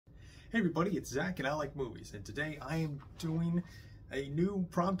Hey everybody, it's Zach and I like movies, and today I am doing a new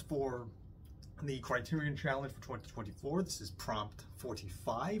prompt for the Criterion Challenge for 2024. This is prompt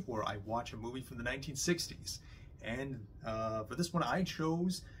 45, where I watch a movie from the 1960s. And for this one I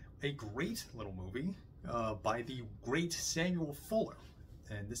chose a great little movie by the great Samuel Fuller,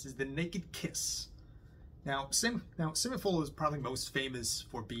 and this is The Naked Kiss. Now, Samuel Fuller is probably most famous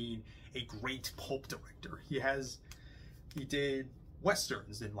for being a great pulp director. He did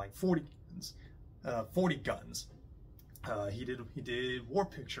westerns in like 40 guns. He did war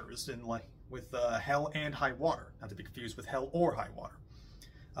pictures in with Hell and High Water, not to be confused with Hell or High Water.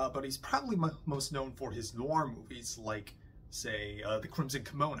 But he's probably most known for his noir movies, like say The Crimson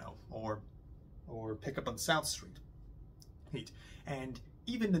Kimono or Pick Up on South Street, and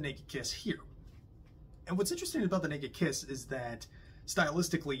even The Naked Kiss here. And what's interesting about The Naked Kiss is that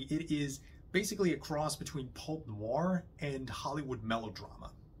stylistically it is basically a cross between pulp noir and Hollywood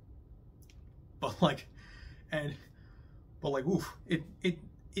melodrama. But oof,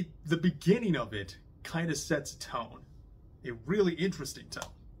 the beginning of it kind of sets a tone, a really interesting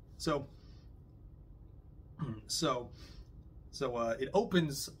tone. So it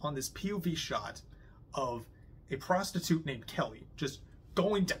opens on this POV shot of a prostitute named Kelly just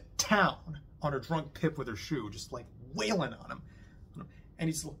going to town on her drunk pip with her shoe, just like wailing on him, and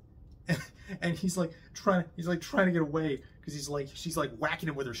he's trying to get away because she's like whacking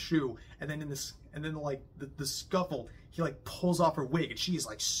him with her shoe, and then the scuffle, he like pulls off her wig and she is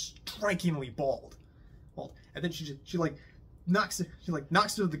like strikingly bald, and then she knocks her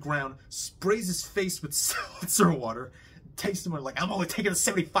to the ground, sprays his face with seltzer water, takes him like, I'm only taking the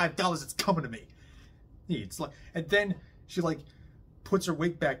 $75 it's coming to me. And then she puts her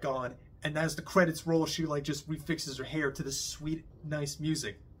wig back on, and as the credits roll, she just refixes her hair to this sweet, nice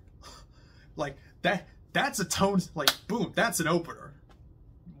music. That's a tone, boom, that's an opener.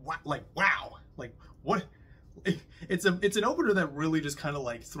 Wow. What? It's an opener that really just kind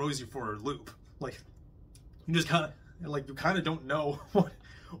of throws you for a loop. You just kind of don't know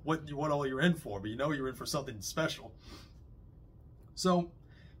what all you're in for, but you know you're in for something special. So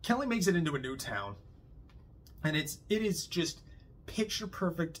Kelly makes it into a new town, and it is just picture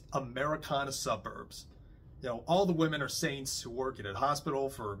perfect Americana suburbs. You know, all the women are saints who work at a hospital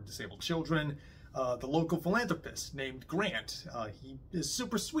for disabled children. The local philanthropist named Grant, he is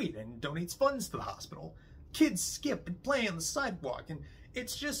super sweet and donates funds to the hospital. Kids skip and play on the sidewalk, and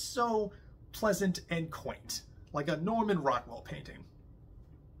it's just so pleasant and quaint, like a Norman Rockwell painting.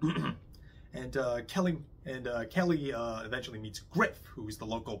 And Kelly eventually meets Griff, who's the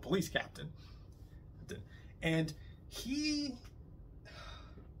local police captain, and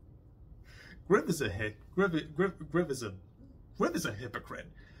Griff is a hypocrite,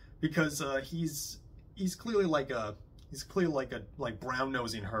 because he's clearly brown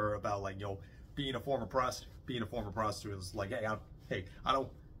nosing her about being a former prostitute is like, I don't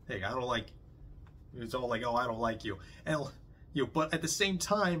like, it's all like, oh, I don't like you, and but at the same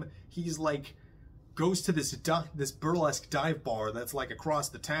time he's goes to this burlesque dive bar that's across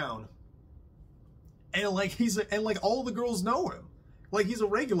the town, and all the girls know him. He's a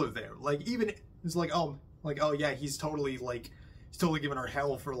regular there. Even it's oh yeah, he's totally giving her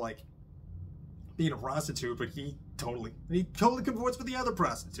hell for being a prostitute, but he totally comports with the other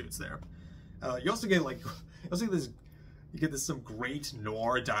prostitutes there. You also get some great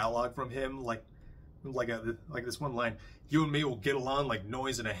noir dialogue from him, this one line: "You and me will get along like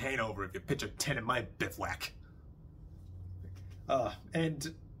noise in a hangover if you pitch a tent in my bivouac."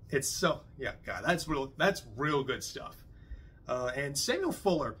 And it's so, yeah, God, that's real good stuff. And Samuel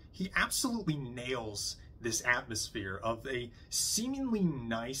Fuller, he absolutely nails this atmosphere of a seemingly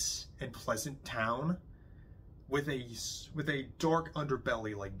nice and pleasant town with a dark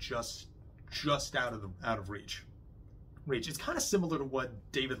underbelly, just out of reach. It's kind of similar to what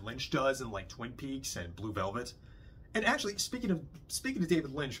David Lynch does in Twin Peaks and Blue Velvet. And actually, speaking of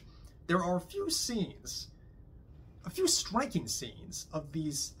David Lynch, there are a few striking scenes of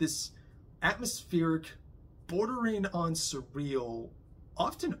this atmospheric, bordering on surreal,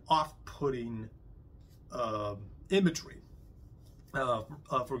 often off-putting imagery.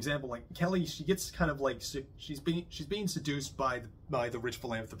 For example, Kelly, she gets kind of she's being seduced by the rich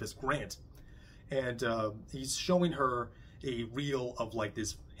philanthropist Grant, and he's showing her a reel of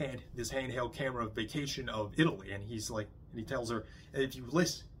this handheld camera vacation of Italy, and he tells her, if you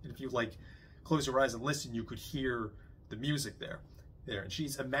close your eyes and listen, you could hear the music there, and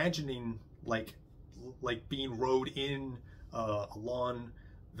she's imagining being rowed in along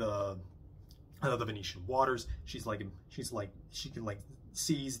the Venetian waters. She can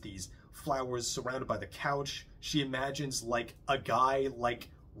sees these flowers surrounded by the couch. She imagines a guy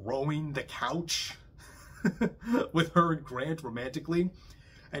rowing the couch with her and Grant romantically,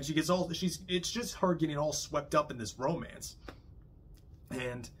 and she gets all it's just her getting all swept up in this romance,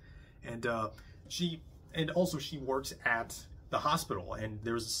 and she works at the hospital, and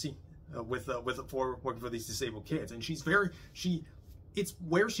there's a scene for working for these disabled kids, and it's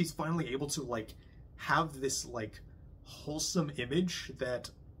where she's finally able to like have this like wholesome image that,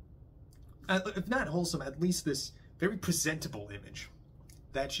 if not wholesome, at least this very presentable image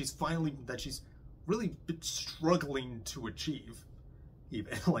that she's really been struggling to achieve,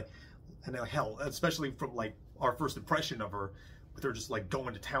 even like, and now hell, especially from like our first impression of her, with her just like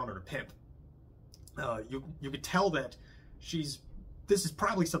going to town on a pimp. You could tell that this is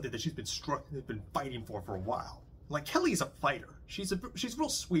probably something that she's been fighting for a while. Like, Kelly is a fighter. She's real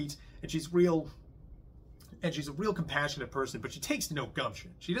sweet, and she's a real compassionate person, but she takes no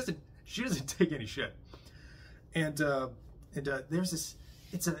gumption. She doesn't take any shit. And there's this,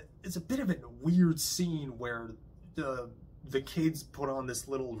 it's a bit of a weird scene where the kids put on this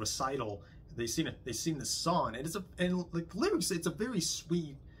little recital. They've seen this song, and like lyrics, it's a very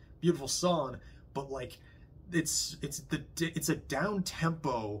sweet, beautiful song, but like it's a down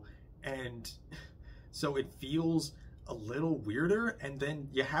tempo, and so it feels a little weirder. And then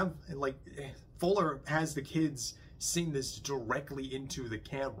you have like Fuller has the kids sing this directly into the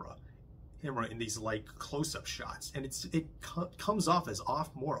camera in these like close-up shots, and it comes off as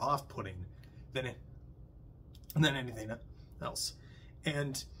more off-putting than anything else.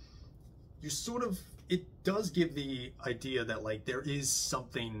 And you it does give the idea that like there is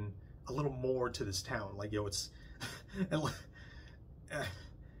something a little more to this town. Like, it's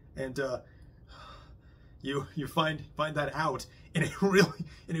and you find that out in a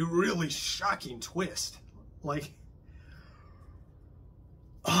really shocking twist. Like,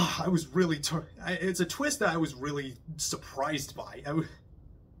 I was really it's a twist that I was really surprised by.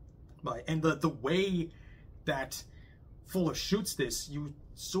 And the way that Fuller shoots this, you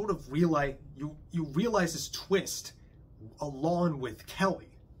sort of realize you realize this twist along with Kelly.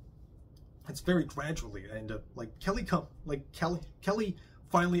 It's very gradually, and Kelly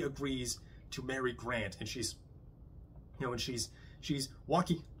finally agrees to marry Grant, and she's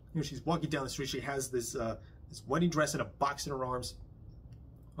walking down the street. She has this wedding dress and a box in her arms,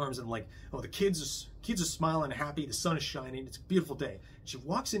 and like, oh, the kids are smiling and happy. The sun is shining. It's a beautiful day. She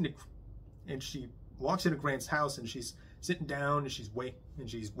walks into Grant's house, and she's sitting down, and she's waiting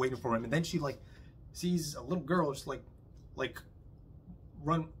for him. And then she like sees a little girl just like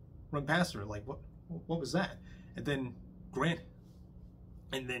run past her. Like, what was that? And then Grant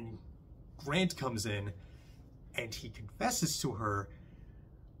comes in, and he confesses to her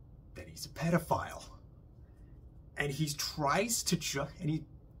that he's a pedophile. And he tries to the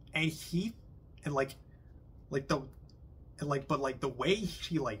way he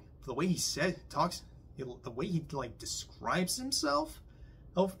describes himself,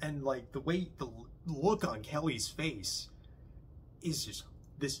 and like the look on Kelly's face is just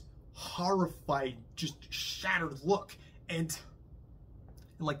this horrified, just shattered look, and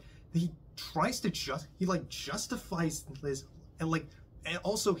like he justifies this, and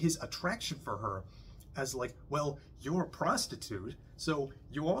also his attraction for her as like, well, you're a prostitute, so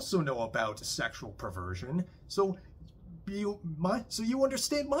you also know about sexual perversion, so you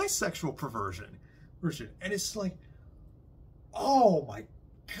understand my sexual perversion. And it's like, oh my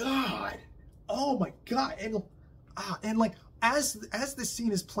god, and like as this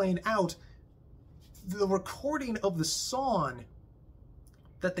scene is playing out, the recording of the song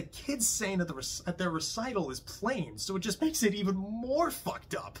that the kids sang at their recital is playing, so it just makes it even more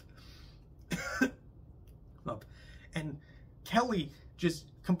fucked up. And Kelly just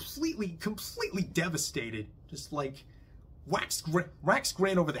completely devastated, just like whacks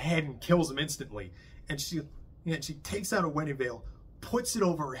Grant over the head and kills him instantly. And she takes out a wedding veil, puts it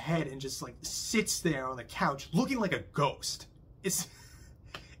over her head, and just like sits there on the couch looking like a ghost. It's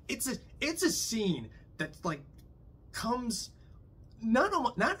a scene that like comes not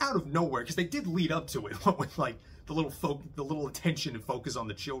out of nowhere, because they did lead up to it with like the little attention and focus on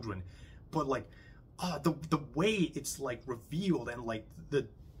the children, but like the way it's like revealed, and like the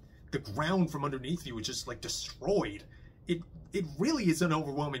ground from underneath you is just like destroyed. It really is an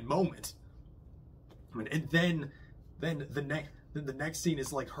overwhelming moment. And then the next scene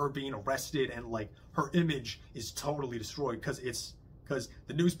is like her being arrested, and like her image is totally destroyed because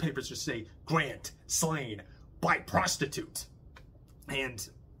the newspapers just say Grant slain by prostitute, and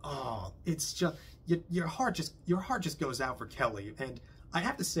it's just your heart just goes out for Kelly. And I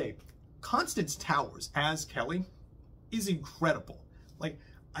have to say, Constance Towers as Kelly is incredible. Like,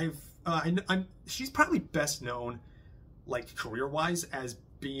 she's probably best known like career-wise as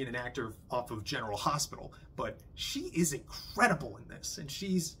being an actor off of General Hospital, but she is incredible in this, and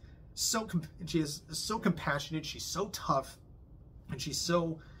she is so compassionate. She's so tough, and she's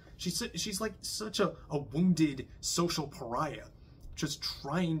like such a wounded social pariah, just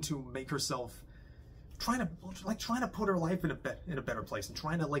trying to make herself, trying to put her life in a better place, and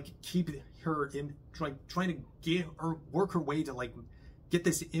trying to like keep her in, trying to get her, work her way to like get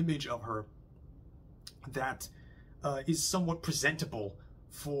this image of her that is somewhat presentable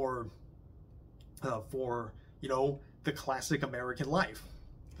for you know, the classic American life.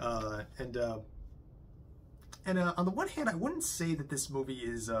 And on the one hand, I wouldn't say that this movie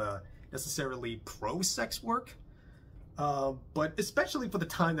is necessarily pro-sex work, but especially for the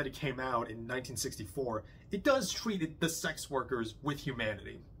time that it came out in 1964, it does treat the sex workers with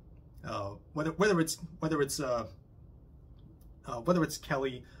humanity. Whether it's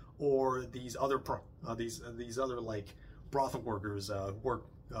Kelly or these other these other like brothel workers work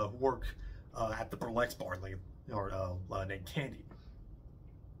at the burlesque bar, like, named Candy,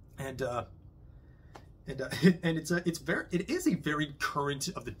 and it is a very current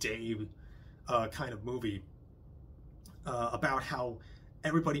of the day kind of movie about how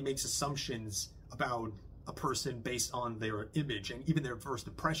everybody makes assumptions about a person based on their image and even their first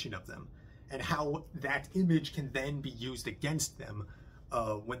impression of them, and how that image can then be used against them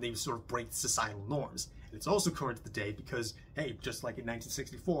when they sort of break societal norms. And it's also current to the day because, hey, just like in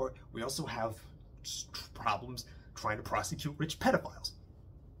 1964, we also have problems trying to prosecute rich pedophiles.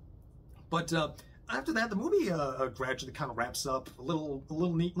 But after that, the movie gradually kind of wraps up a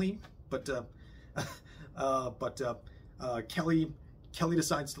little neatly. But Kelly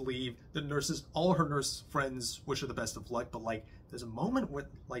decides to leave. The nurses, all her nurse friends, wish her the best of luck. But like, there's a moment where,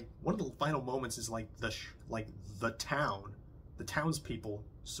 like, one of the final moments is like the townspeople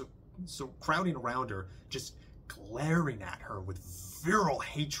so crowding around her, just glaring at her with virile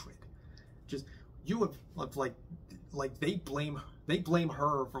hatred. Just they blame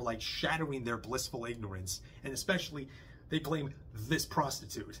her for like shattering their blissful ignorance, and especially they blame this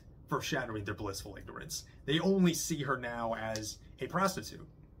prostitute for shattering their blissful ignorance. They only see her now as a prostitute.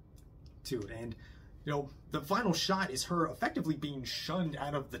 And you know, the final shot is her effectively being shunned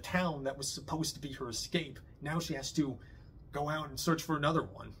out of the town that was supposed to be her escape. Now she has to go out and search for another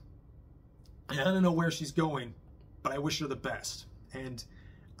one. And I don't know where she's going, but I wish her the best. And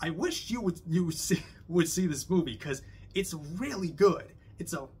I wish you would see this movie, because it's really good.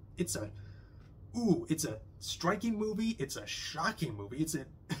 It's a striking movie. It's a shocking movie.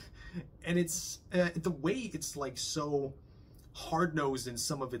 And it's the way it's like so hard-nosed in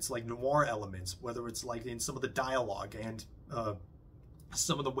some of its like noir elements, whether it's like in some of the dialogue and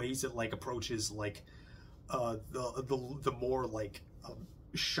some of the ways it like approaches like the more like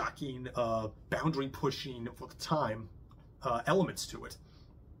shocking boundary pushing for the time elements to it.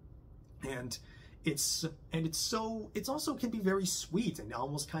 And it's also can be very sweet and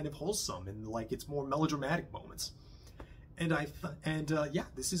almost kind of wholesome, and like it's more melodramatic moments. And yeah,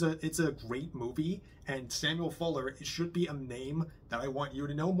 it's a great movie, and Samuel Fuller, it should be a name that I want you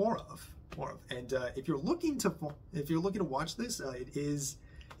to know more of. And if you're looking to watch this, it is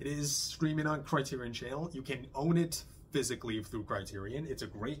streaming on Criterion channel. You can own it physically through Criterion.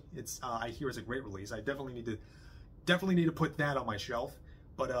 I hear it's a great release. I definitely need to put that on my shelf.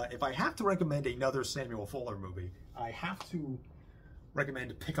 But if I have to recommend another Samuel Fuller movie, I have to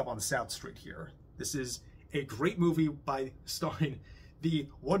recommend Pick Up on South Street here. This is a great movie starring the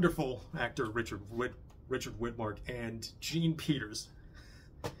wonderful actor Richard Widmark and Jean Peters.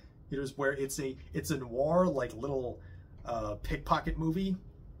 Where it's a noir like little pickpocket movie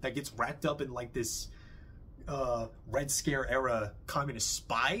that gets wrapped up in like this Red Scare era communist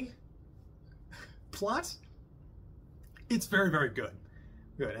spy plot. It's very, very good.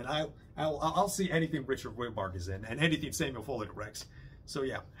 And I'll see anything Richard Widmark is in, and anything Samuel Fuller directs. So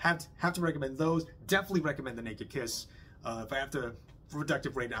yeah, have to recommend those. Definitely recommend The Naked Kiss. If I have to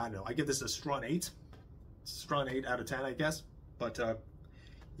reductive rate, I don't know. I give this a strong 8. Strong 8 out of 10, I guess. But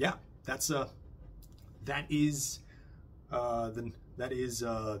yeah, that is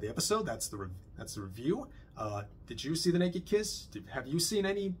the episode. That's the review. Did you see The Naked Kiss? Have you seen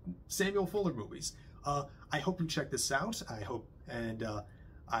any Samuel Fuller movies? I hope you check this out.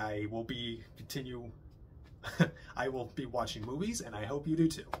 I will be watching movies, and I hope you do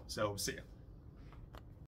too. So see ya.